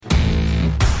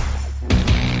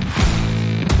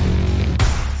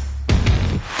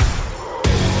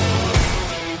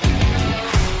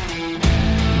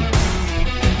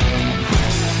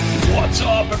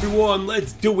everyone.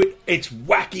 Let's do it. It's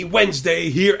Wacky Wednesday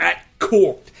here at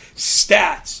Corked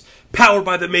Stats, powered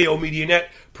by the Mayo Media Net,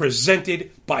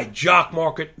 presented by Jock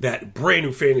Market, that brand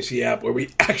new fantasy app where we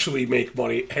actually make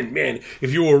money. And man,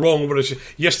 if you were wrong with us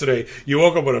yesterday, you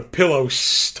woke up with a pillow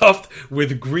stuffed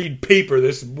with green paper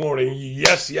this morning.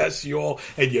 Yes, you all,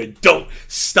 and you don't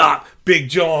stop. Big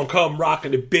John, come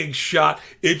rocking the big shot.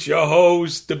 It's your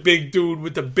host, the big dude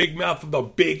with the big mouth from the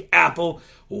Big Apple.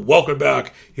 Welcome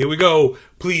back. Here we go.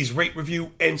 Please rate,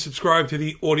 review, and subscribe to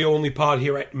the audio-only pod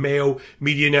here at Mayo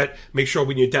Media Net. Make sure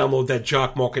when you download that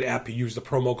Jock Market app, you use the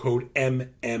promo code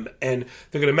MMN. They're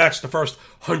going to match the first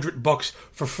 $100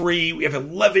 for free. We have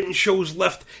 11 shows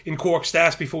left in Cork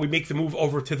Stats before we make the move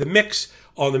over to the mix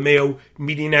on the Mayo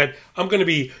Media Net. I'm going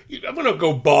to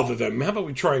go bother them. How about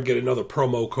we try and get another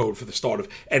promo code for the start of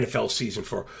NFL season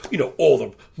for, all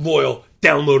the loyal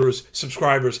downloaders,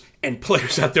 subscribers, and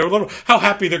players out there. I don't know how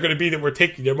happy they're going to be that we're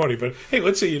taking their money, but hey,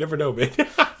 let's see. You never know, man.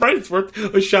 Right? It's worth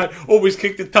a shot. Always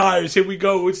kick the tires. Here we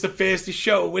go. It's the fastest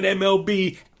show in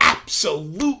MLB.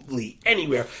 Absolutely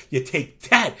anywhere. You take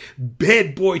that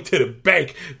bad boy to the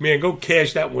bank. Man, go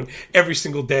cash that one every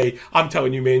single day. I'm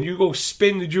telling you, man, you go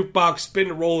spin the jukebox, spin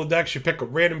the Rolodex, you pick a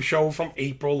random show from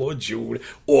April or June,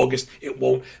 August. It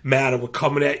won't matter. We're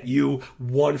coming at you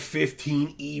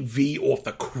 115 EV off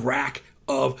the crack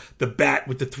of the bat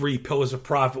with the 3 pillars of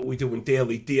profit we do in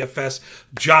daily DFS,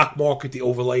 Jock Market, the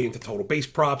overlay into total base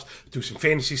props, do some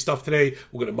fantasy stuff today.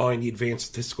 We're going to mine the advanced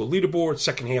statistical leaderboard,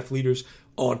 second half leaders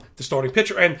on the starting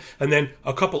pitcher and then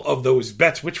a couple of those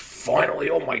bets, which finally,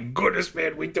 oh my goodness,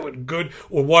 man, we doing good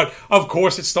or what? Of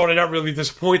course, it started out really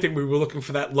disappointing. We were looking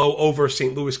for that low over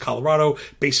St. Louis, Colorado,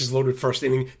 bases loaded first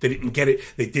inning. They didn't get it.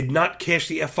 They did not cash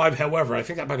the F5. However, I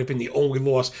think that might have been the only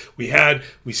loss we had.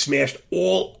 We smashed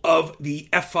all of the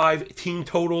F5 team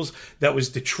totals. That was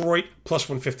Detroit plus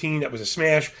 115. That was a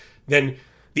smash. Then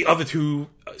the other two,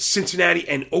 Cincinnati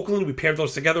and Oakland, we paired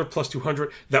those together, plus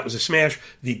 200. That was a smash.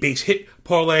 The base hit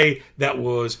parlay, that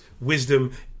was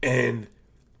Wisdom and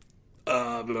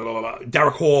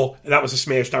Derek Hall. That was a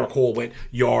smash. Derek Hall went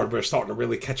yard. We're starting to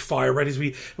really catch fire right as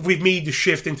we've made the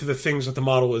shift into the things that the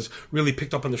model has really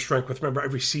picked up on the strength with. Remember,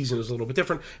 every season is a little bit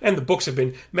different, and the books have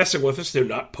been messing with us. They're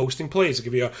not posting plays. I'll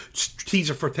give you a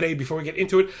teaser for today before we get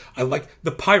into it. I like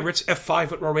the Pirates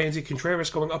F5 with Roansy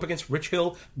Contreras going up against Rich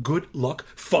Hill. Good luck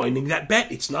finding that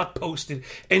bet. It's not posted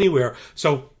anywhere.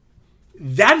 So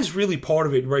that is really part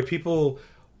of it, right? People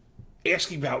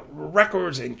asking about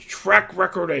records and track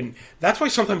record, and that's why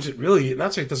sometimes it really,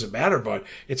 not say it doesn't matter, but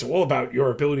it's all about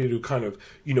your ability to kind of,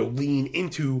 lean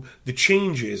into the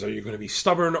changes. Are you going to be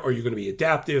stubborn? Are you going to be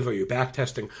adaptive? Are you back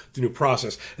testing the new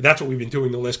process? And that's what we've been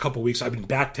doing the last couple of weeks. I've been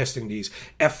back testing these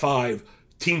F5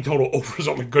 team total overs.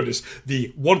 Oh my goodness.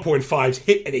 The 1.5s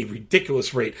hit at a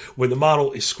ridiculous rate when the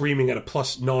model is screaming at a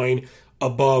 +9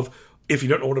 above. If you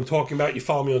don't know what I'm talking about, you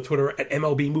follow me on Twitter at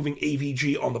MLB Moving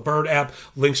AVG on the Bird app.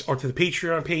 Links are to the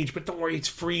Patreon page, but don't worry, it's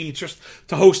free. It's just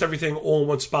to host everything all in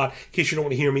one spot. In case you don't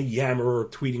want to hear me yammer or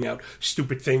tweeting out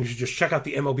stupid things, you just check out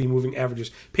the MLB Moving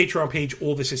Averages Patreon page.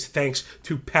 All this is thanks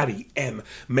to Patty M.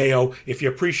 Mayo. If you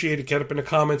appreciate it, get up in the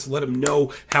comments, let them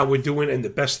know how we're doing, and the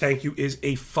best thank you is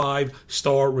a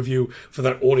 5-star review for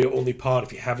that audio-only pod.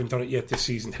 If you haven't done it yet this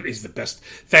season, that is the best.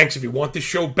 Thanks. If you want this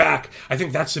show back, I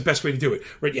think that's the best way to do it.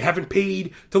 Right? You haven't paid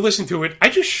to listen to it. I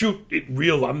just shoot it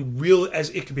real. I'm real as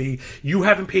it can be. You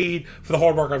haven't paid for the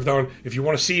hard work I've done. If you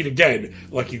want to see it again,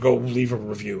 you go leave a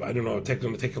review. I don't know. It's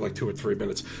going to take you 2 or 3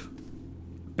 minutes.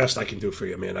 Best I can do for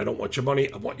you, man. I don't want your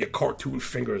money. I want your cartoon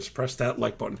fingers. Press that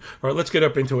like button. All right, let's get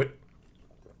up into it.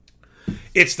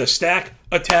 It's the Stack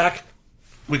Attack.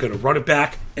 We're going to run it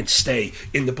back and stay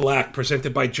in the black.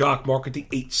 Presented by Jock Market, the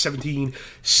 817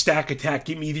 Stack Attack.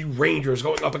 Give me the Rangers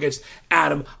going up against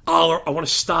Adam Oller. I want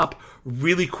to stop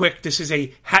really quick. This is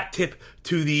a hat tip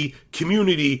to the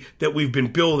community that we've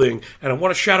been building. And I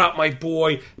want to shout out my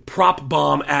boy Prop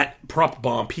Bomb at Prop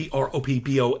Bomb,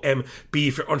 PROPBOMB.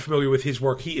 If you're unfamiliar with his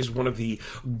work, he is one of the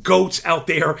goats out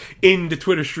there in the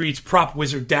Twitter streets. Prop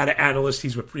Wizard data analyst.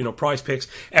 He's with Prize Picks,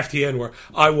 FTN, where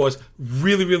I was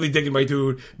really, really digging my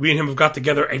dude. Me and him have got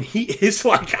together, and he is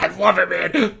I love it,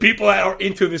 man. People are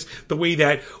into this the way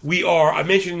that we are. I'm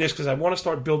mentioning this because I want to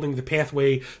start building the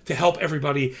pathway to help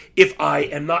everybody if I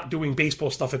am not doing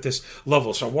baseball stuff at this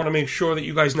level. So I want to make sure that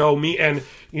you guys know me, and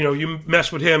you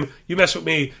mess with him, you mess with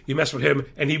me, you mess with him,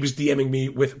 and he was DMing me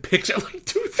with picks at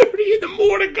 2:30 6:30 in the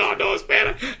morning. God knows, man.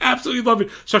 I absolutely love it.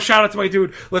 So shout out to my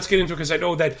dude. Let's get into it because I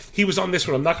know that he was on this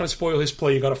one. I'm not going to spoil his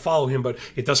play. You got to follow him, but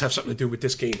it does have something to do with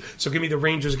this game. So give me the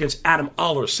Rangers against Adam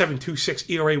Oller, 7.26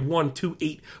 ERA,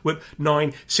 1.28 WHIP,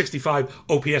 9.65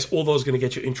 OPS. All those going to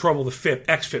get you in trouble. The FIP,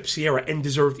 XFIP, Sierra, and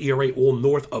deserved ERA, all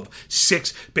north of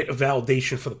 6. Bit of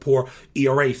validation for the poor.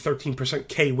 ERA, 13%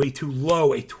 K, way too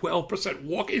low. A 12%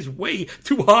 walk is way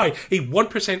too high. A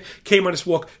 1% K minus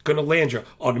walk going to land you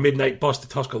on the midnight bus to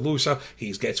Tuscaloosa.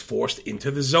 He gets forced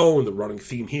into the zone. The running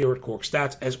theme here at Cork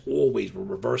Stats, as always, we're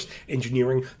reverse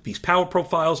engineering these power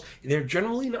profiles. They're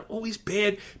generally not always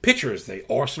bad pitchers. The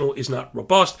arsenal is not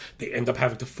robust. They end up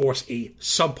having to force a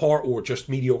subpar or just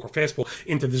mediocre fastball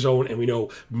into the zone, and we know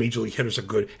major league hitters are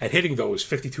good at hitting those.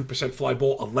 52% fly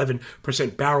ball,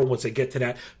 11% barrel once they get to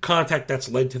that contact. That's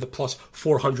led to the plus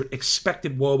 400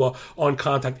 expected WOBA on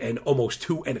contact and almost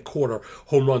 2.25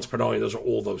 home runs per 9. Those are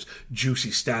all those juicy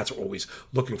stats we're always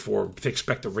looking for to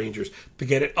expect the Rangers to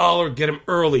get it all or get him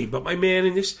early. But my man,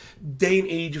 in this day and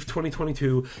age of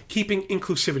 2022, keeping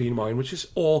inclusivity in mind, which is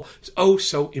all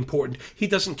so important. He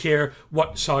doesn't care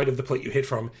what side of the plate you hit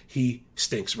from. He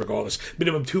stinks regardless.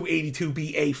 Minimum 282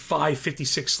 BA,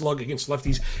 556 slug against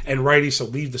lefties and righties, so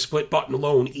leave the split button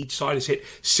alone. Each side has hit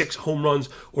 6 home runs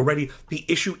already. The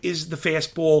issue is the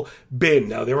fastball bin.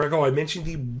 Now, there I go. I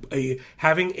mentioned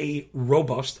having a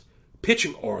robust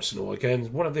pitching arsenal.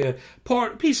 Again, one of the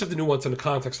piece of the nuance and the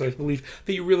context that I believe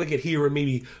that you really get here and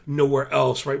maybe nowhere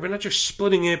else, right? We're not just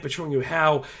splitting it, but showing you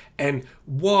how and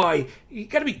why. You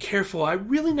got to be careful. I'm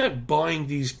really not buying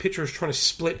these pitchers trying to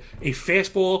split a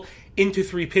fastball into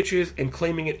 3 pitches and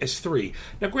claiming it as 3.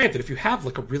 Now, granted, if you have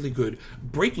like a really good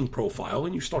breaking profile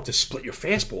and you start to split your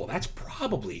fastball, that's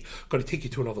probably going to take you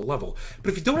to another level.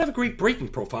 But if you don't have a great breaking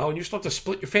profile and you start to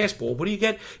split your fastball, what do you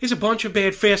get? Is a bunch of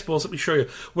bad fastballs. Let me show you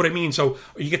what I mean. So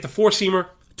you get the 4-seamer,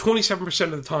 27%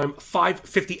 of the time,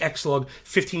 550 X slug,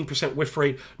 15% whiff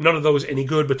rate. None of those any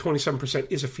good, but 27%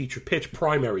 is a feature pitch.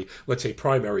 Primary, let's say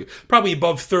primary. Probably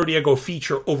above 30, I go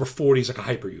feature. Over 40 is like a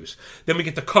hyper use. Then we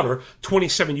get the cutter,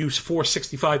 27 use,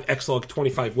 465 X slug,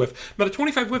 25 whiff. Now the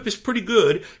 25 whiff is pretty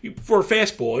good for a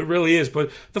fastball. It really is,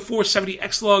 but the 470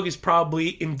 X slug is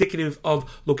probably indicative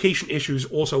of location issues.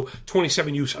 Also,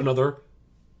 27 use, another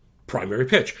primary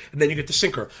pitch. And then you get the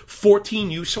sinker,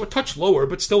 14 use, so a touch lower,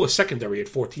 but still a secondary at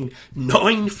 14.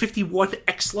 951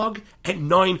 X slug and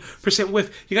 9%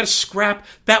 whiff. You got to scrap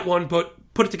that one, but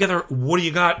put it together, what do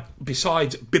you got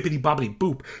besides bippity bobbity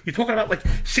boop? You're talking about like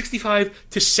 65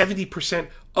 to 70%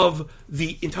 of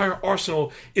the entire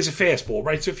arsenal is a fastball,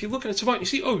 right? So if you're looking at Savant, you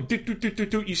see,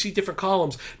 you see different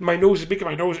columns. My nose is making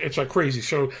my nose, it's like crazy.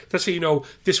 So that's how you know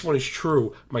this one is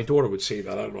true. My daughter would say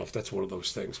that. I don't know if that's one of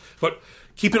those things. But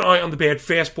keep an eye on the bad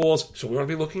fastballs. So we're going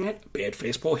to be looking at bad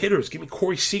fastball hitters. Give me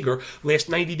Corey Seager. Last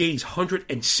 90 days,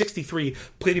 163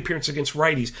 plate appearances against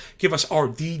righties. Give us our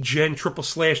D-Gen triple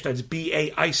slash. That's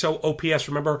BA, ISO, OPS.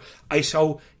 Remember,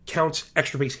 ISO counts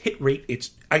extra base hit rate.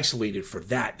 It's isolated for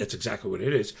that. That's exactly what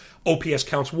it is. OPS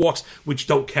counts walks, which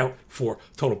don't count for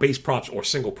total base props or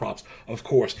single props. Of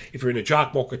course, if you're in the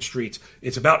jock market streets,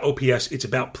 it's about OPS. It's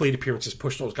about plate appearances.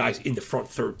 Push those guys in the front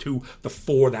third to the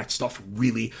 4. That stuff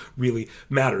really, really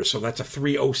matters. So that's a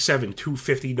 307,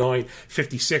 259,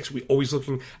 56. We always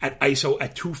looking at ISO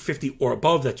at 250 or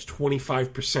above. That's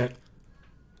 25%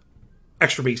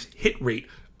 extra base hit rate.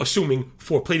 Assuming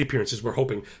 4 plate appearances, we're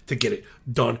hoping to get it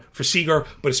done for Seager.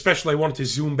 But especially I wanted to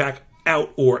zoom back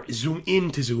out or zoom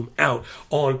in to zoom out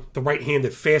on the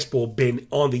right-handed fastball bin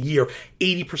on the year.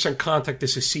 80% contact,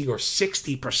 this is Seager.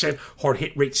 60% hard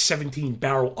hit rate, 17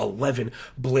 barrel, 11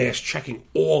 blast. Checking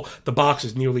all the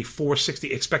boxes, nearly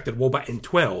 460 expected WOBA and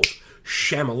 12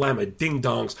 shamalama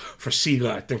ding-dongs for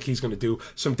Seager. I think he's going to do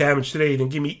some damage today. Then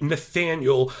give me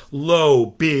Nathaniel Lowe,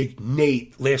 Big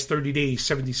Nate. Last 30 days,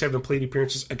 77 plate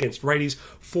appearances against righties,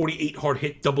 48 hard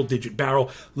hit, double-digit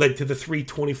barrel, led to the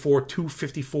 324,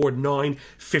 254,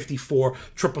 954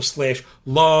 triple slash.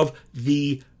 Love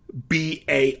the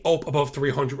BA above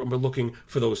 300 when we're looking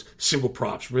for those single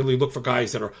props. Really look for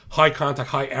guys that are high contact,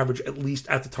 high average, at least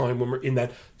at the time when we're in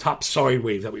that top side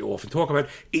wave that we often talk about.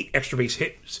 8 extra base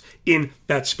hits in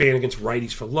that span against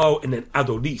righties for Low. And then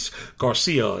Adolis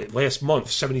Garcia, last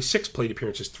month, 76 plate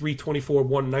appearances, 324,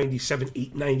 197,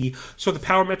 890. So the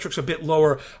power metrics are a bit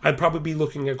lower. I'd probably be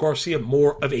looking at Garcia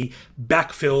more of a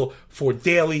backfill for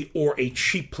daily or a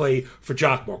cheap play for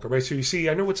jock market, right? So you see,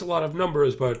 I know it's a lot of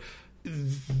numbers, but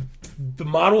the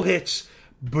model hits,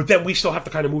 but then we still have to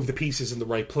kind of move the pieces in the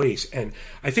right place. And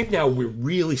I think now we're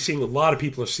really seeing a lot of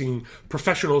people are seeing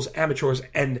professionals, amateurs,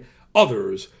 and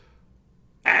others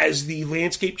as the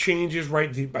landscape changes, right?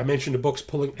 I mentioned the books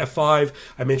pulling F5.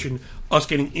 I mentioned us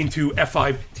getting into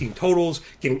F5 team totals,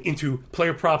 getting into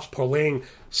player props, parlaying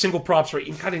single props, right?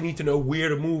 You kind of need to know where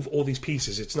to move all these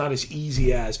pieces. It's not as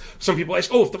easy as some people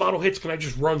ask, if the model hits, can I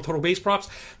just run total base props?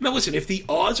 Now listen, if the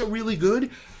odds are really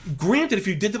good, granted, if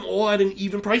you did them all at an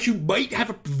even price, you might have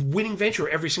a winning venture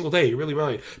every single day. You really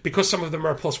might, because some of them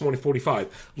are plus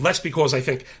 145. Less because I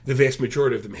think the vast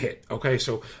majority of them hit. Okay,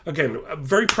 so again, I'm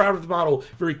very proud of the model,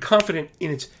 very confident in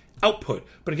its output,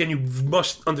 but again, you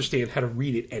must understand how to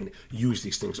read it and use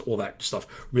these things. All that stuff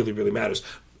really, really matters.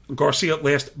 Garcia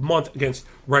last month against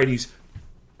righties,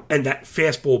 and that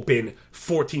fastball bin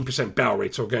 14% barrel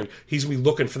rate. So again, he's going to be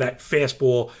looking for that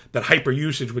fastball, that hyper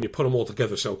usage when you put them all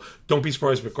together. So don't be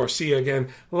surprised with Garcia. Again,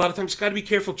 a lot of times got to be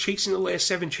careful chasing the last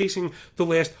 7, chasing the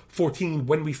last 14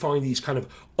 when we find these kind of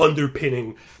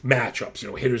underpinning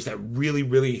matchups. Hitters that really,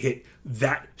 really hit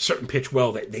that certain pitch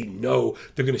well, that they know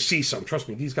they're going to see some. Trust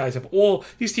me, these teams have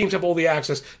all the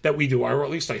access that we do, or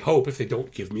at least I hope, if they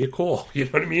don't, give me a call. You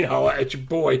know what I mean? I'll at your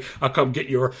boy. I'll come get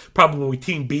your probably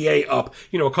team BA up,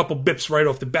 a couple bips right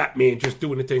off the bat, man, just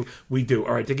doing the thing we do.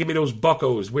 All right, to give me those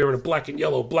buckos wearing a black and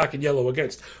yellow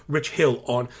against Rich Hill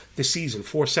on the season.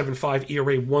 4.75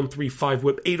 ERA, 1.35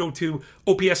 whip, 802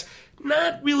 OPS.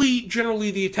 Not really generally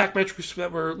the attack metrics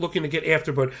that we're looking to get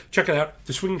after, but check it out.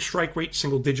 The swinging strike rate,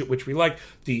 single digit, which we like.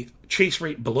 The chase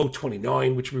rate below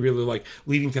 29, which we really like,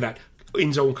 leading to that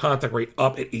in-zone contact rate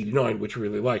up at 89, which we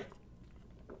really like.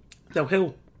 Now,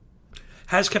 Hill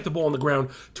has kept the ball on the ground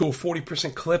to a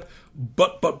 40% clip,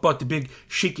 but the big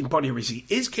shaking part here is he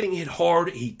is getting hit hard.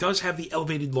 He does have the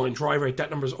elevated line drive rate. That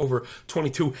number is over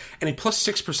 22, and a plus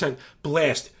 6%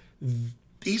 blast.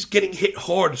 He's getting hit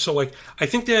hard, so I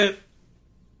think the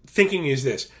thinking is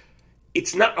this: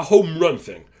 it's not a home run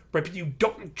thing, right? But you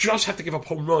don't just have to give up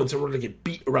home runs in order to get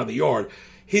beat around the yard.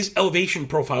 His elevation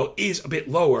profile is a bit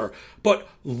lower, but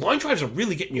line drives are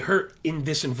really getting you hurt in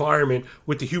this environment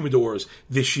with the humidors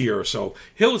this year. So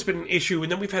Hill has been an issue,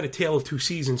 and then we've had a tale of two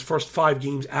seasons. First 5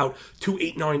 games out,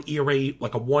 2.89 ERA,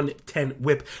 like a 1.10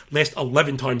 whip. Last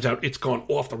 11 times out, it's gone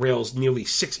off the rails. Nearly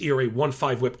 6 ERA,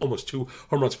 1.5 whip, almost 2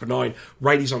 home runs per 9.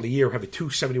 Righties on the year have a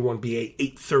 2.71 BA,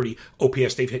 8.30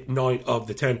 OPS. They've hit 9 of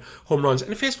the 10 home runs,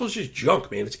 and the fastball is just junk,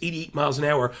 man. It's 88 miles an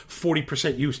hour,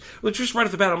 40% use. Well, just right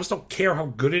off the bat, I almost don't care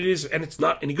how good it is, and it's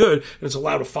not any good, and it's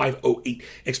allowed a 5.08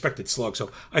 expected slug.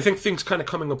 So I think things kind of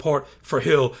coming apart for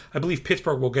Hill. I believe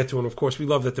Pittsburgh will get to him. Of course, we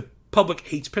love that the public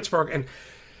hates Pittsburgh, and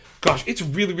gosh, it's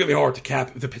really, really hard to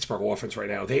cap the Pittsburgh offense right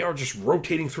now. They are just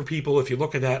rotating through people. If you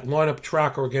look at that lineup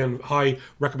tracker, again, my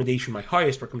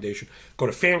highest recommendation, go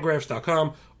to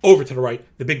Fangraphs.com. Over to the right,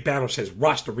 the big banner says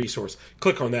roster resource.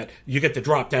 Click on that. You get the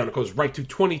drop down. It goes right to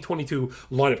 2022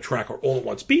 lineup tracker all at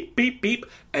once. Beep, beep, beep.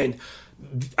 And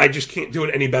I just can't do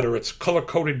it any better. It's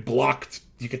color-coded, blocked.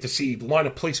 You get to see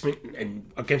lineup placement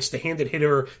and against the handed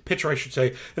hitter, pitcher, I should say.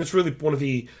 And it's really one of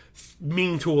the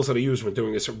main tools that I use when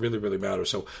doing this. It really, really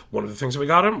matters. So one of the things that we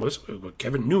got him was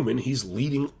Kevin Newman. He's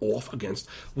leading off against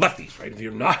lefties, right? If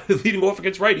you're not leading off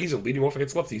against righties, he's leading off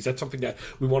against lefties. That's something that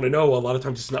we want to know. A lot of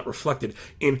times it's not reflected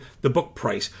in the book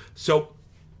price. So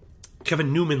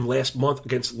Kevin Newman last month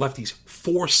against lefties,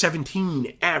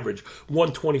 417 average,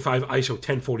 125 ISO,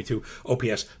 1042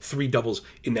 OPS, 3 doubles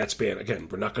in that span. Again,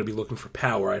 we're not going to be looking for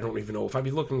power. I don't even know if I'd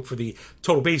be looking for the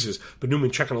total bases, but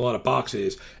Newman checking a lot of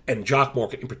boxes, and Jock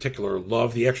Market in particular,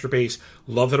 love the extra base,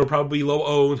 love that he'll probably be low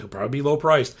owned, he'll probably be low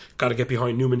priced. Got to get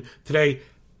behind Newman today.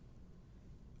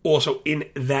 Also, in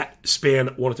that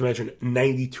span, wanted to mention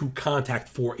 92 contact,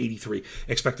 483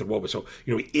 expected WOBA. So,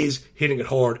 he is hitting it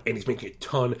hard, and he's making a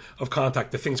ton of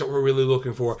contact. The things that we're really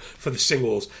looking for the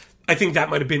singles. I think that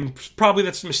might have been, probably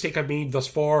that's the mistake I've made thus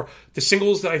far. The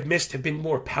singles that I've missed have been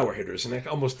more power hitters, and that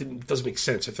almost doesn't make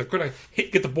sense. If they're going to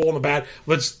get the ball in the bat,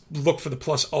 let's look for the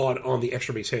plus odd on the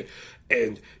extra base hit.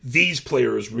 And these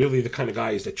players really the kind of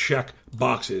guys that check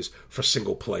boxes for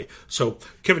single play. So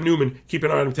Kevin Newman, keep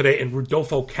an eye on him today. And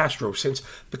Rodolfo Castro, since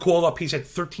the call-up, he's had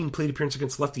 13 plate appearances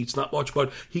against lefty. It's not much,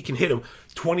 but he can hit him.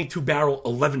 22 barrel,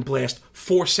 11 blast,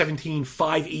 417,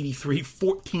 583,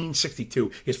 1462.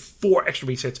 He has 4 extra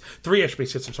base hits, 3 extra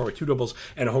base hits, 2 doubles,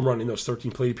 and a home run in those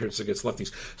 13 plate appearances against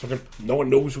lefties. So again, no one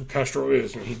knows who Castro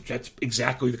is, and that's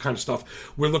exactly the kind of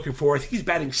stuff we're looking for. I think he's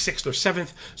batting 6th or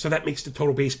 7th, so that makes the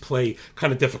total base play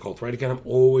kind of difficult, right? Again, I'm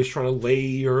always trying to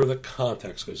layer the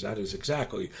context, because that is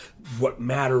exactly what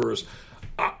matters.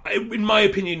 In my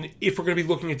opinion, if we're going to be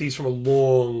looking at these from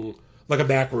a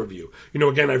macro review.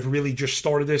 Again, I've really just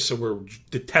started this, so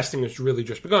the testing has really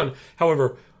just begun.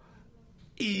 However,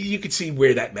 you can see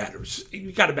where that matters.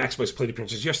 You got to maximize plate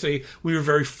appearances. Yesterday, we were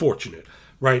very fortunate,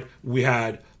 right? We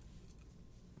had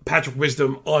Patrick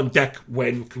Wisdom on deck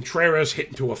when Contreras hit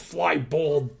into a fly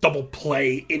ball double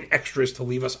play in extras to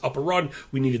leave us up a run.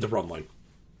 We needed the run line.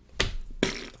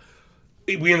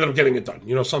 We ended up getting it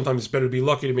done. Sometimes it's better to be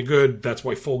lucky than be good. That's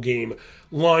why full game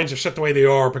lines are set the way they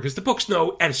are, because the books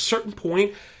know at a certain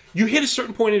point, you hit a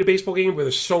certain point in a baseball game where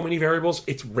there's so many variables,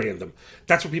 it's random.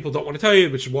 That's what people don't want to tell you,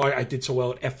 which is why I did so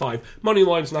well at F5 money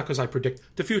lines, not because I predict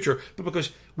the future, but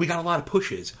because we got a lot of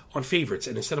pushes on favorites,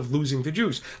 and instead of losing the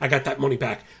juice, I got that money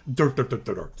back.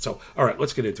 So, all right,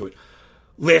 let's get into it.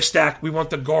 Last stack, we want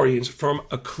the Guardians from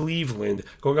Cleveland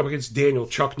going up against Daniel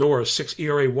Chuck Norris, 6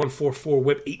 ERA, 1.44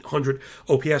 whip, 800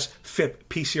 OPS, FIP,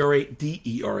 PCRA,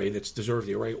 DERA, that's deserved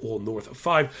ERA, all north of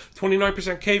 5.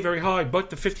 29% K, very high, but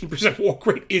the 15% walk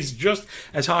rate is just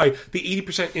as high. The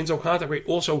 80% in-zone contact rate,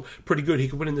 also pretty good. He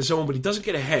can win in the zone, but he doesn't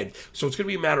get ahead, so it's going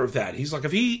to be a matter of that. He's like,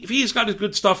 if he's got his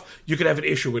good stuff, you could have an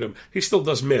issue with him. He still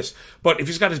does miss, but if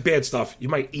he's got his bad stuff, you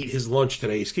might eat his lunch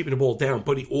today. He's keeping the ball down,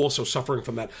 but he also suffering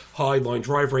from that high line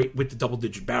drive rate with the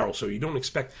double-digit barrel, so you don't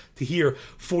expect to hear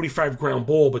 45 ground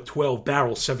ball, but 12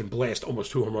 barrels, 7 blast,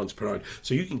 almost 2 home runs per 9.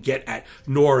 So you can get at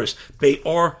Norris. They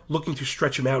are looking to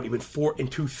stretch him out. He went 4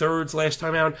 2/3 last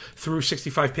time out through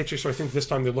 65 pitches, so I think this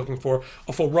time they're looking for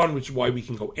a full run, which is why we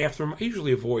can go after him. I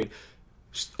usually avoid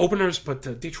openers, but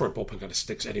the Detroit bullpen kind of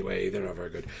sticks anyway. They're not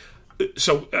very good.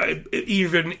 So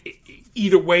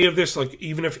either way of this, like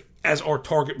even if as our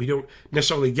target we don't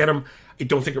necessarily get him, I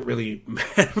don't think it really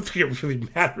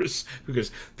matters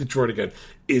because Detroit again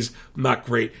is not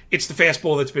great. It's the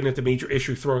fastball that's been at the major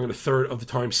issue, throwing it a third of the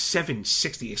time.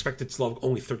 760 expected slug,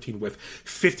 only 13 whiff.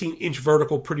 15-inch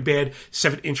vertical, pretty bad.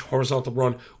 7-inch horizontal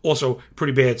run, also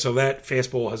pretty bad. So that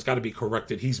fastball has got to be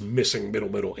corrected. He's missing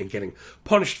middle and getting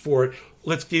punished for it.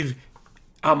 Let's give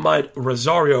Ahmad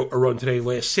Rosario a run today.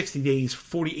 Last 60 days,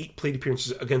 48 plate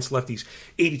appearances against lefties,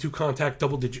 82 contact,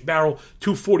 double-digit barrel,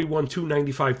 241,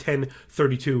 295, 10,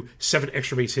 32, 7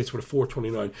 extra base hits with a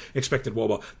 429 expected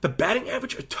WOBA. The batting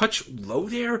average a touch low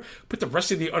there, but the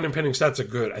rest of the unimpending stats are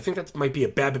good. I think that might be a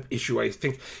BABIP issue. I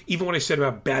think even what I said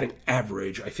about batting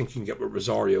average, I think you can get with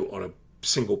Rosario on a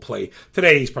single play.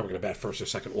 Today, he's probably going to bat first or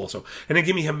second also. And then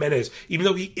give me Jimenez. Even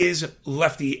though he is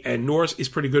lefty and Norris is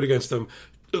pretty good against him,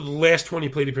 the last 20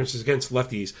 plate appearances against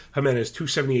lefties, Jimenez,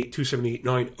 278, 278,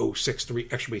 906, 3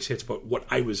 extra base hits. But what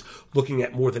I was looking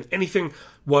at more than anything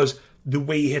was the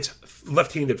way he hits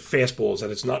left-handed fastballs,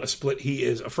 that it's not a split he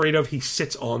is afraid of. He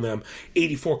sits on them.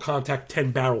 84 contact,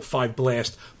 10 barrel, 5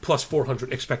 blast, plus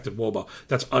 400 expected WOBA.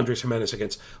 That's Andres Jimenez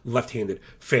against left-handed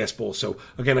fastballs. So,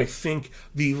 again, I think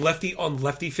the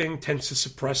lefty-on-lefty thing tends to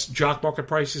suppress jock market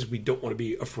prices. We don't want to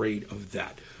be afraid of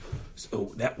that.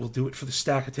 So that will do it for the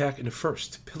Stack Attack in the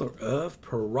first Pillar of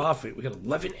Profit. We got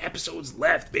 11 episodes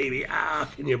left, baby.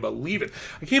 Can you believe it?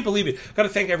 I can't believe it. Got to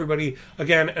thank everybody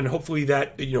again, and hopefully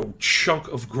that chunk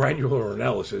of granular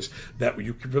analysis that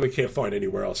you really can't find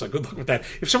anywhere else. Good luck with that.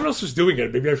 If someone else was doing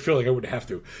it, maybe I feel like I wouldn't have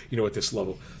to, at this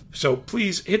level. So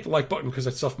please hit the like button because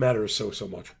that stuff matters so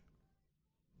much.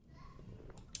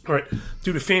 All right,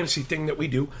 do the fantasy thing that we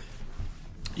do.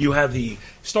 You have the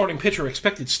starting pitcher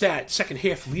expected stat second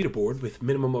half leaderboard with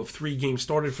minimum of 3 games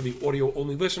started for the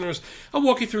audio-only listeners. I'll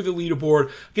walk you through the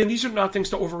leaderboard. Again, these are not things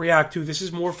to overreact to. This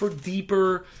is more for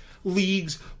deeper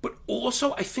leagues, but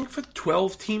also I think for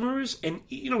 12-teamers and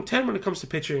 10 when it comes to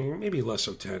pitching, maybe less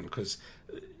so 10 because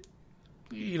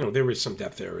there is some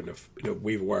depth there in a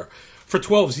waiver wire. For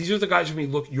 12s, these are the guys you're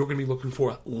going to be looking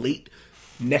for late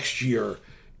next year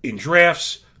in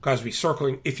drafts. Guys, be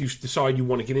circling if you decide you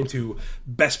want to get into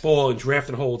best ball and draft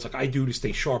and holds like I do to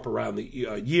stay sharp around the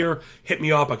year. Hit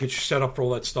me up. I'll get you set up for all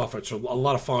that stuff. It's a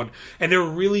lot of fun. And they're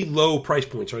really low price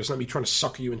points. Right? It's not me trying to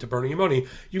sucker you into burning your money.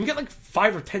 You can get like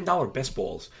 $5 or $10 best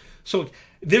balls. So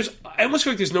I almost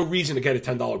feel like there's no reason to get a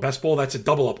 $10 best ball. That's a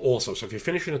double up also. So if you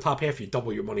finish in the top half, you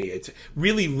double your money. It's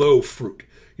really low fruit.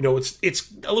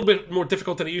 It's a little bit more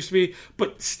difficult than it used to be,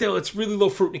 but still, it's really low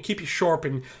fruit and keep you sharp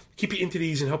and keep you into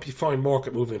these and help you find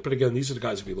market movement. But again, these are the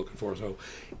guys we'll be looking for. So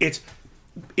it's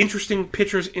interesting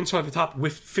pitchers inside the top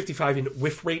with 55 in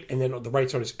whiff rate, and then on the right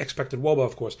side is expected WOBA,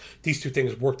 of course. These two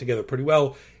things work together pretty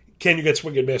well. Can you get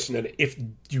swing and miss? And then if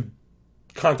you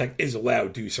contact is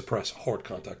allowed, do you suppress hard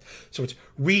contact? So it's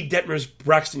Reed Detmers,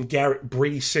 Braxton Garrett,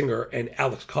 Brady Singer, and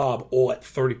Alex Cobb all at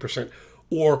 30%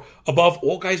 or above.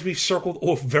 All guys we've circled,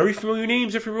 or very familiar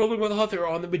names if you're rolling with us. They're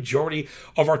on the majority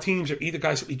of our teams, are either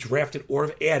guys that we drafted or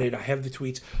have added. I have the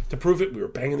tweets to prove it. We were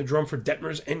banging the drum for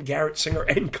Detmers and Garrett, Singer,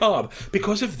 and Cobb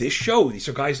because of this show. These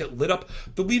are guys that lit up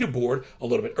the leaderboard a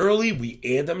little bit early. We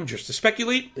add them just to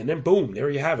speculate, and then boom, there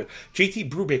you have it. JT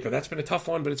Brubaker, that's been a tough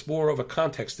one, but it's more of a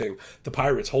context thing. The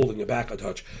Pirates holding it back a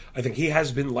touch. I think he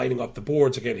has been lighting up the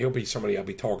boards. Again, he'll be somebody I'll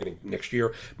be targeting next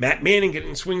year. Matt Manning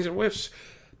getting swings and whiffs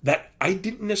that I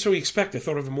didn't necessarily expect. I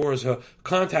thought of him more as a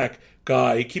contact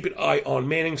guy. Keep an eye on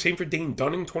Manning. Same for Dane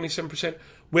Dunning, 27%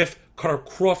 with Carter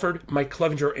Crawford, Mike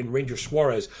Clevenger, and Ranger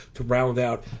Suarez to round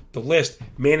out the list.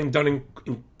 Manning, Dunning,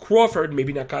 and Crawford,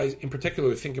 maybe not guys in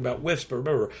particular think about whiffs, but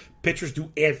remember, pitchers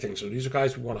do add things. So these are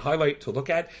guys we want to highlight, to look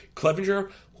at.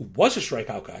 Clevenger, who was a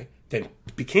strikeout guy, then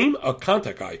became a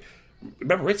contact guy.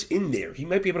 Remember, it's in there. He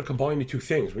might be able to combine the two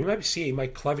things. We might see a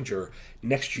Mike Clevenger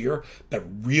next year that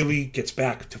really gets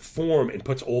back to form and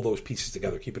puts all those pieces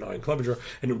together. Keep an eye on Clevenger.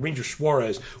 And in Ranger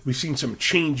Suarez, we've seen some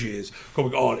changes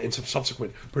going on in some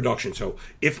subsequent production. So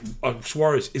if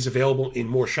Suarez is available in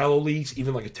more shallow leagues,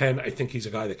 even like a 10, I think he's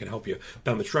a guy that can help you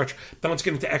down the stretch. Then let's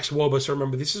get into ex-Woba. So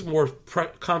remember, this is more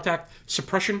contact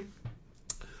suppression.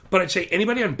 But I'd say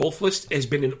anybody on both lists has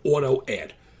been an auto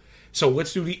ad. So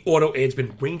let's do the auto ads.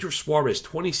 Been Ranger Suarez,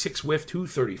 26 whiff,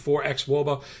 234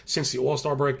 ex-Woba since the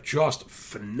All-Star break. Just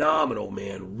phenomenal,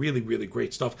 man. Really, really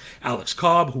great stuff. Alex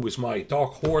Cobb, who was my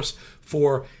dark horse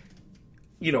for,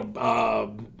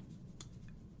 dark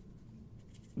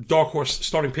horse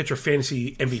starting pitcher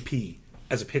fantasy MVP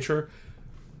as a pitcher.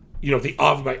 The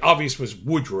obvious was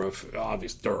Woodruff,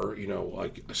 obvious,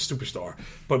 like a superstar.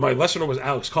 But my lesser known was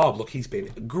Alex Cobb. Look, he's been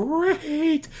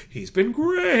great. And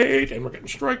we're getting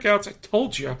strikeouts. I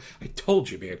told you,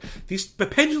 man. The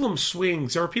pendulum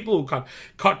swings. There are people who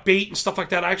caught bait and stuff like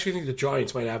that. I actually think the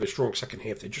Giants might have a strong second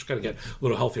half. They just got to get a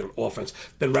little healthy on offense.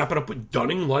 Then wrap it up with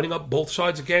Dunning, lining up both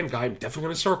sides again. Guy I'm definitely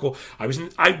going to circle. I was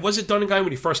a Dunning guy when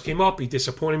he first came up. He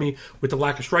disappointed me with the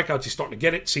lack of strikeouts. He's starting to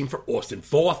get it. Same for Austin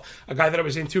Voth, a guy that I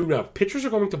was into. Now, pitchers are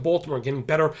going to Baltimore and getting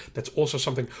better. That's also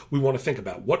something we want to think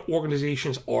about. What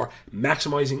organizations are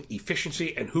maximizing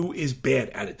efficiency and who is bad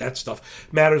at it? That stuff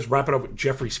matters. Wrap it up with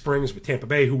Jeffrey Springs with Tampa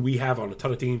Bay, who we have on a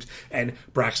ton of teams, and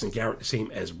Braxton Garrett, the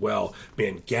same as well.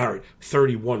 Man, Garrett,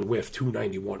 31 whiff,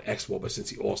 291 ex-Woba since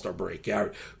the All-Star break.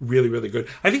 Garrett, really, really good.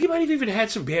 I think he might have even had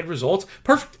some bad results.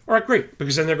 Perfect. All right, great.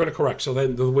 Because then they're going to correct. So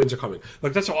then the wins are coming.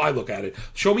 Like, that's how I look at it.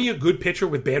 Show me a good pitcher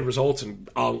with bad results, and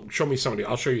I'll show you somebody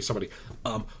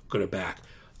going to back.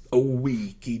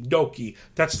 Okie dokie.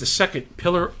 That's the second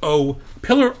Pillar O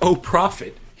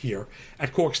profit here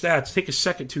at Cork Stats. Take a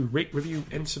second to rate, review,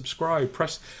 and subscribe.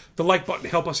 Press the like button to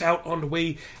help us out on the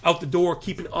way out the door.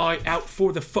 Keep an eye out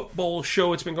for the football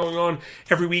show. It's been going on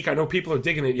every week. I know people are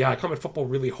digging it. Yeah, I come at football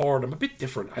really hard. I'm a bit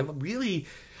different. I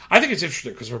think it's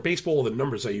interesting because for baseball, the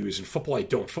numbers I use, and football I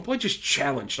don't. Football I just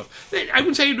challenge stuff. I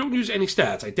wouldn't say I don't use any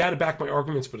stats. I data back my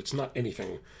arguments, but it's not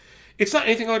anything. It's not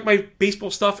anything like my baseball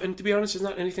stuff, and to be honest, it's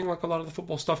not anything like a lot of the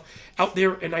football stuff out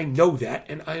there, and I know that,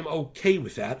 and I am okay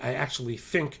with that. I actually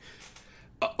think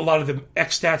a lot of the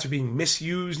X stats are being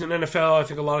misused in NFL. I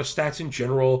think a lot of stats in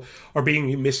general are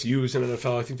being misused in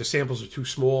NFL. I think the samples are too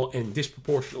small and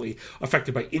disproportionately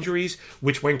affected by injuries,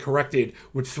 which when corrected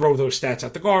would throw those stats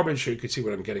out the garbage. So you can see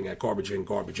what I'm getting at. Garbage in,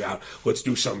 garbage out. Let's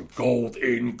do some gold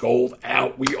in, gold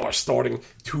out. We are starting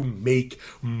to make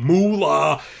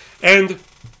moolah. And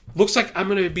looks like I'm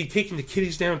going to be taking the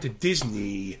kiddies down to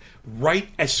Disney right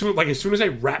as soon as I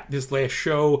wrap this last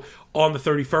show on the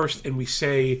 31st and we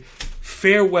say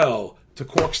farewell to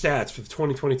Cork Stats for the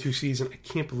 2022 season. I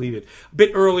can't believe it. A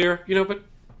bit earlier, but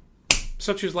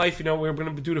such is life. We're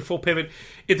going to do the full pivot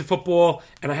into football,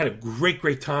 and I had a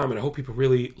great time, and I hope people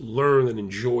really learned and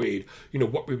enjoyed,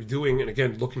 what we were doing, and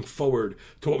again, looking forward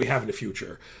to what we have in the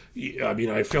future.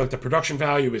 I feel like the production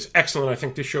value is excellent. I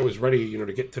think this show is ready,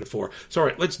 to get to the fore. So, all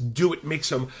right, let's do it. Make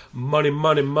some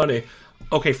money.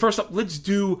 Okay, first up, let's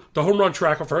do the home run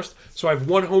tracker first. So I have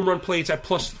one home run play. It's at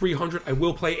plus 300. I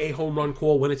will play a home run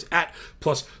call when it's at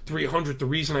plus 300. The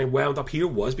reason I wound up here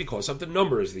was because of the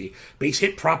numbers. The base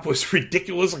hit prop was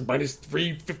ridiculous, like minus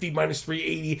 350, minus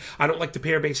 380. I don't like to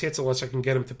pair base hits unless I can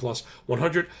get them to plus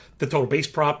 100. The total base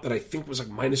prop that I think was like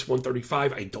minus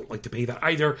 135. I don't like to pay that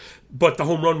either. But the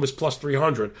home run was plus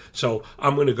 300. So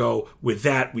I'm going to go with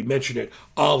that. We mentioned it.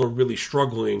 Oliver really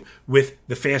struggling with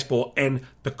the fastball and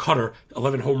the cutter.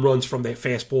 11 home runs from that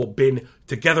fastball bin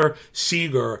together.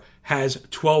 Seager has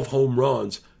 12 home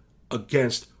runs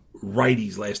against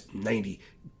righties last 90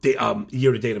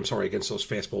 year to date. Against those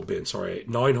fastball bins.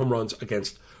 9 home runs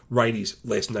against righties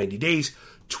last 90 days.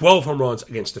 12 home runs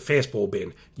against the fastball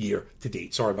bin year to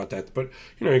date. Sorry about that, but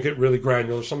you get really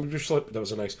granular. Some of your slip. That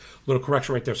was a nice little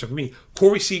correction right there. So for me,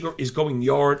 Corey Seager is going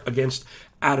yard against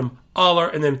Adam Oller,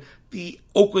 and then the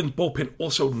Oakland bullpen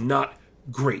also not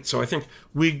great. So I think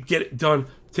we get it done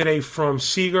today from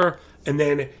Seager, and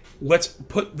then let's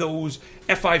put those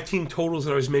F5 team totals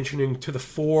that I was mentioning to the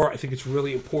fore. I think it's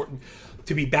really important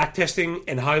to be backtesting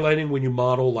and highlighting when you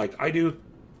model like I do.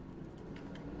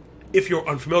 If you're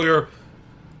unfamiliar,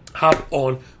 hop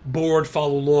on board,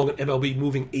 follow along at MLB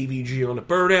Moving AVG on the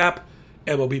Bird app,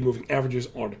 MLB Moving Averages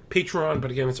on Patreon. But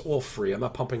again, it's all free. I'm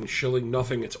not pumping, shilling,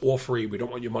 nothing. It's all free. We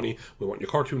don't want your money. We want your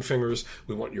cartoon fingers.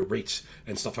 We want your rates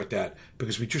and stuff like that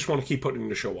because we just want to keep putting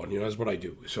the show on. That's what I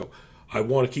do. So I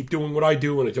want to keep doing what I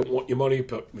do, and I don't want your money,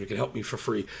 but you can help me for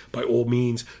free. By all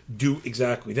means, do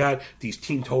exactly that. These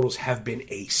team totals have been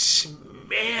a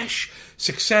smash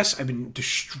success. I've been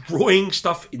destroying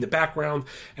stuff in the background,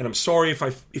 and I'm sorry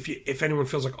if anyone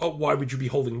feels like, oh, why would you be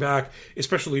holding back?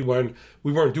 Especially when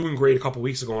we weren't doing great a couple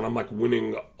weeks ago, and I'm like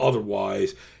winning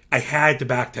otherwise. I had to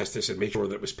backtest this and make sure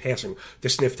that it was passing the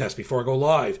sniff test before I go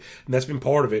live. And that's been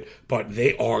part of it. But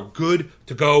they are good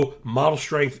to go. Model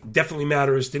strength definitely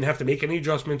matters. Didn't have to make any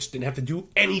adjustments. Didn't have to do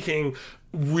anything.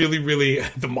 Really, really,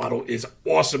 the model is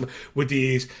awesome with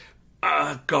these.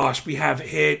 We have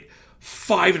hit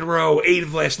 5 in a row, 8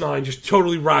 of the last 9, just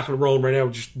totally rocking and rolling right now.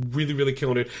 Just really, really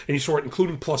killing it. And you saw it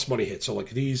including plus money hits. So like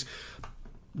these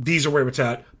are where it's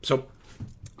at. So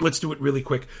let's do it really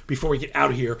quick before we get out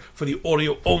of here. For the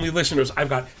audio-only listeners, I've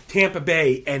got Tampa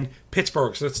Bay and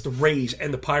Pittsburgh. So that's the Rays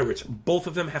and the Pirates. Both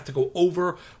of them have to go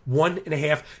over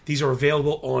 1.5. These are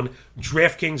available on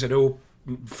DraftKings. I know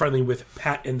friendly with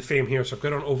Pat and the fam here, so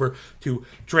get on over to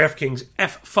DraftKings.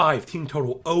 F5 team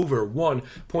total over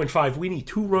 1.5. We need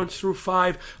 2 runs through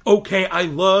 5. Okay, I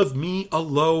love me a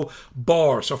low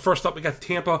bar. So first up, we got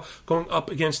Tampa going up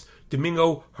against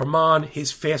Domingo Germán.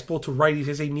 His fastball to righties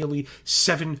has a nearly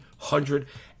 700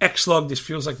 X-Slug. This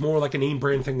feels like more like a name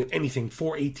brand thing than anything.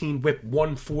 418 whip,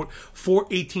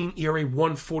 418 ERA,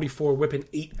 144 whip, and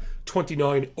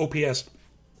 829 OPS.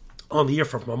 On the year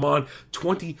from Germán,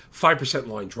 25%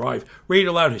 line drive. Rated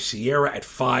allowed his Sierra at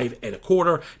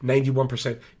 5.25,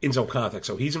 91% in zone contact.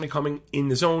 So he's going to be coming in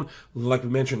the zone. Like we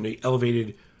mentioned, the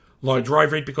elevated line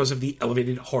drive rate because of the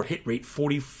elevated hard hit rate,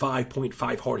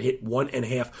 45.5 hard hit,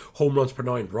 1.5 home runs per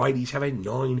 9. Righties have a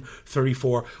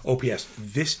 934 OPS.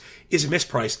 This is a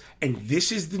misprice, and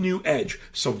this is the new edge.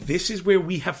 So this is where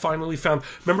we have finally found.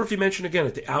 Remember, if you mentioned again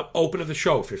at the open of the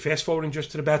show, if you're fast forwarding just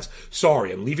to the bets,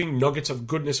 sorry, I'm leaving nuggets of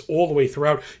goodness all the way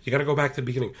throughout. You got to go back to the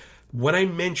beginning. When I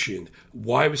mentioned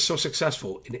why I was so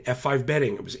successful in F5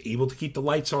 betting, I was able to keep the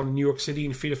lights on in New York City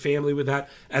and feed a family with that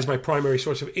as my primary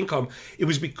source of income. It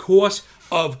was because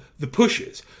of the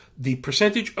pushes. The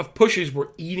percentage of pushes were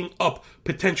eating up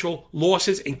potential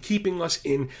losses and keeping us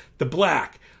in the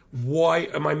black. Why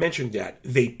am I mentioning that?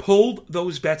 They pulled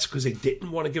those bets because they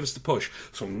didn't want to give us the push.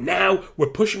 So now we're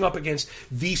pushing up against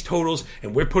these totals,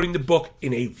 and we're putting the book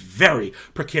in a very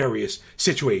precarious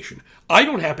situation. I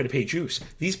don't happen to pay juice.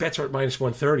 These bets are at minus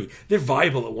 130. They're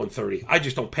viable at 130. I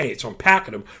just don't pay it, so I'm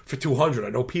packing them for 200. I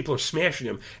know people are smashing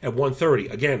them at 130.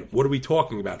 Again, what are we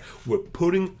talking about? We're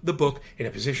putting the book in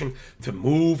a position to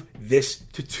move this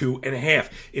to 2.5.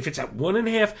 If it's at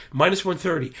 1.5, minus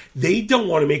 130, they don't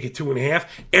want to make it 2.5.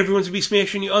 Everyone's going to be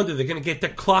smashing you under. They're going to get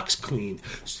their clocks cleaned.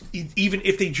 Even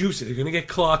if they juice it, they're going to get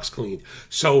clocks cleaned.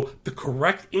 So the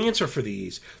correct answer for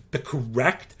these, the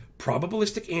correct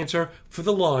probabilistic answer for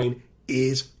the line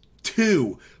is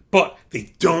 2. But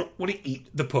they don't want to eat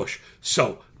the push.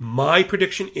 So my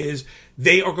prediction is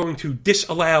they are going to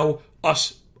disallow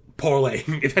us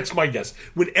parlaying. That's my guess.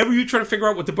 Whenever you try to figure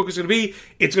out what the book is going to be,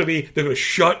 it's going to be, they're going to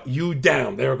shut you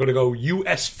down. They're going to go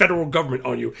U.S. federal government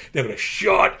on you. They're going to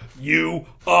shut you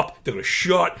up. They're going to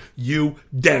shut you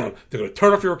down. They're going to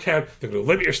turn off your account. They're going to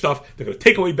limit your stuff. They're going to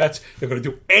take away bets. They're going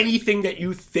to do anything that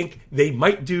you think they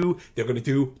might do. They're going to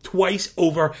do twice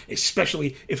over,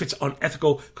 especially if it's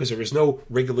unethical, because there is no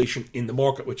regulation in the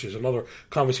market, which is another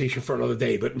conversation for another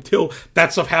day. But until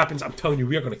that stuff happens, I'm telling you,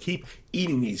 we are going to keep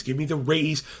eating these. Give me the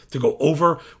Rays to go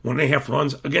over 1.5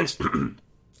 runs against,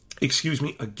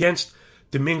 against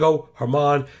Domingo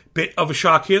Germán. Bit of a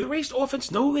shock here. The Rays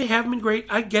offense, no, they haven't been great.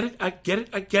 I get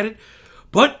it.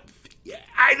 But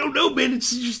I don't know, man.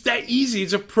 It's just that easy.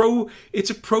 It's a pro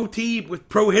team with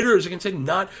pro hitters against a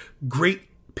not great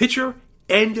pitcher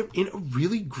and in a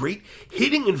really great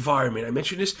hitting environment. I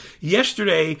mentioned this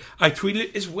yesterday. I tweeted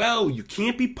it as well. You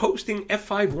can't be posting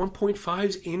F5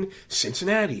 1.5s in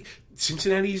Cincinnati.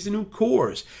 Cincinnati is the new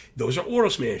Coors. Those are auto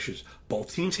smashes.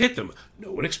 Both teams hit them.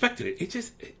 No one expected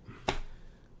it.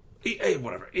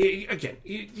 Whatever. Again,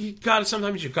 you gotta,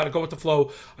 sometimes you've got to go with the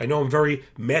flow. I know I'm very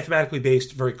mathematically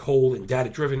based, very cold and data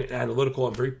driven and analytical.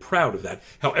 I'm very proud of that.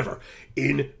 However,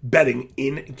 in betting,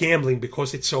 in gambling,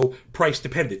 because it's so price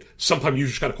dependent, sometimes you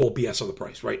just got to call BS on the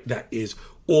price, right? That is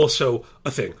also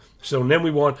a thing. So then we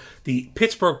want the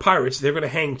Pittsburgh Pirates. They're going to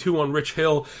hang 2 on Rich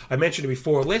Hill. I mentioned it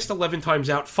before. Last 11 times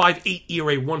out, 5.8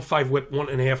 ERA, 1.5 whip,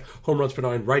 1.5 home runs per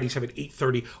 9. Righties have an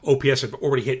 830 OPS. Have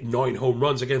already hit 9 home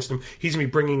runs against him. He's going to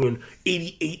be bringing in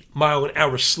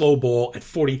 88-mile-an-hour slow ball at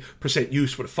 40%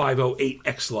 use with a 5.08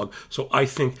 X slug. So I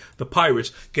think the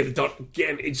Pirates get it done.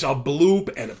 Again, it's a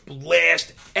bloop and a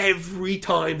blast every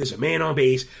time there's a man on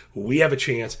base. We have a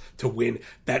chance to win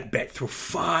that bet through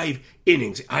 5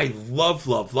 innings. I love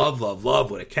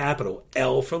with a capital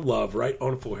L for love right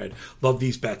on the forehead. Love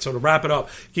these bets. So to wrap it up,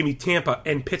 give me Tampa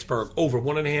and Pittsburgh over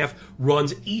 1.5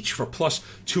 runs each for plus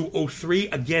 203.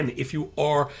 Again, if you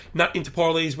are not into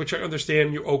parlays, which I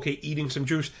understand, you're okay eating some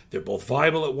juice, they're both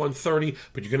viable at 130,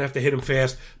 but you're going to have to hit them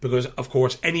fast because, of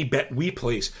course, any bet we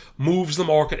place moves the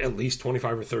market at least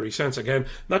 25 or 30 cents. Again,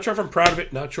 not sure if I'm proud of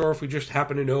it, not sure if we just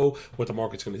happen to know what the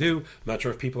market's going to do, not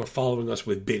sure if people are following us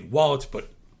with big wallets, but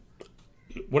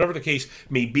whatever the case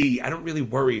may be, I don't really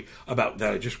worry about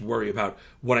that. I just worry about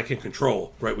what I can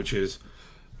control, right? Which is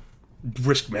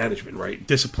risk management, right?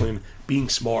 Discipline, being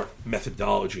smart,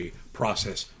 methodology,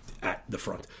 process at the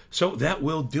front. So that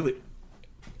will do it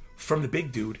from the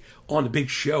big dude on the big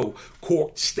show.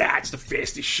 Corked Stats, the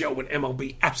fastest show in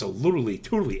MLB. Absolutely,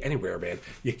 totally anywhere, man.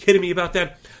 You kidding me about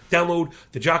that? Download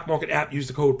the Jock Market app. Use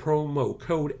the promo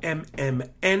code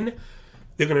MMN.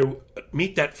 They're going to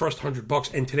meet that first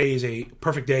 $100, and today is a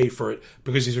perfect day for it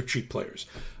because these are cheap players.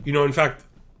 You know, in fact,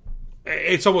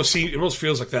 it almost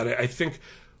feels like that. I think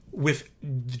with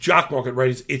the Jock Market,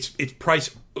 right, it's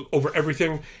price over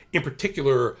everything, in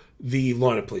particular the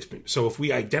lineup placement. So if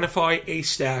we identify a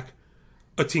stack,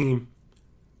 a team,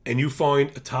 and you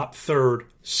find a top third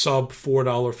sub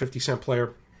 $4.50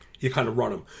 player, you kind of run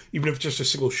them, even if it's just a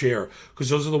single share, because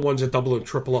those are the ones that double and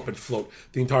triple up and float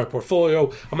the entire portfolio.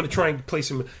 I'm going to try and play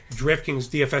some DraftKings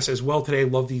DFS as well today.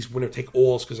 Love these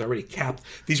winner-take-alls because I already capped.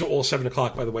 These are all 7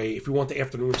 o'clock, by the way. If you want the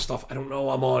afternoon stuff, I don't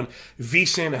know. I'm on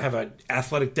VSiN. I have an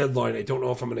athletic deadline. I don't know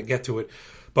if I'm going to get to it,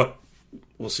 but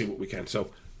we'll see what we can.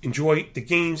 So enjoy the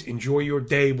games. Enjoy your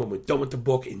day. When we're done with the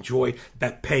book, enjoy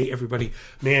that pay, everybody.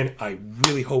 Man, I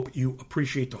really hope you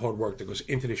appreciate the hard work that goes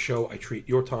into the show. I treat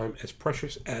your time as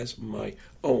precious as my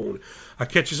own. I'll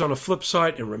catch you on the flip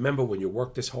side. And remember, when you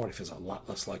work this hard, it feels a lot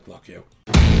less like luck, yo.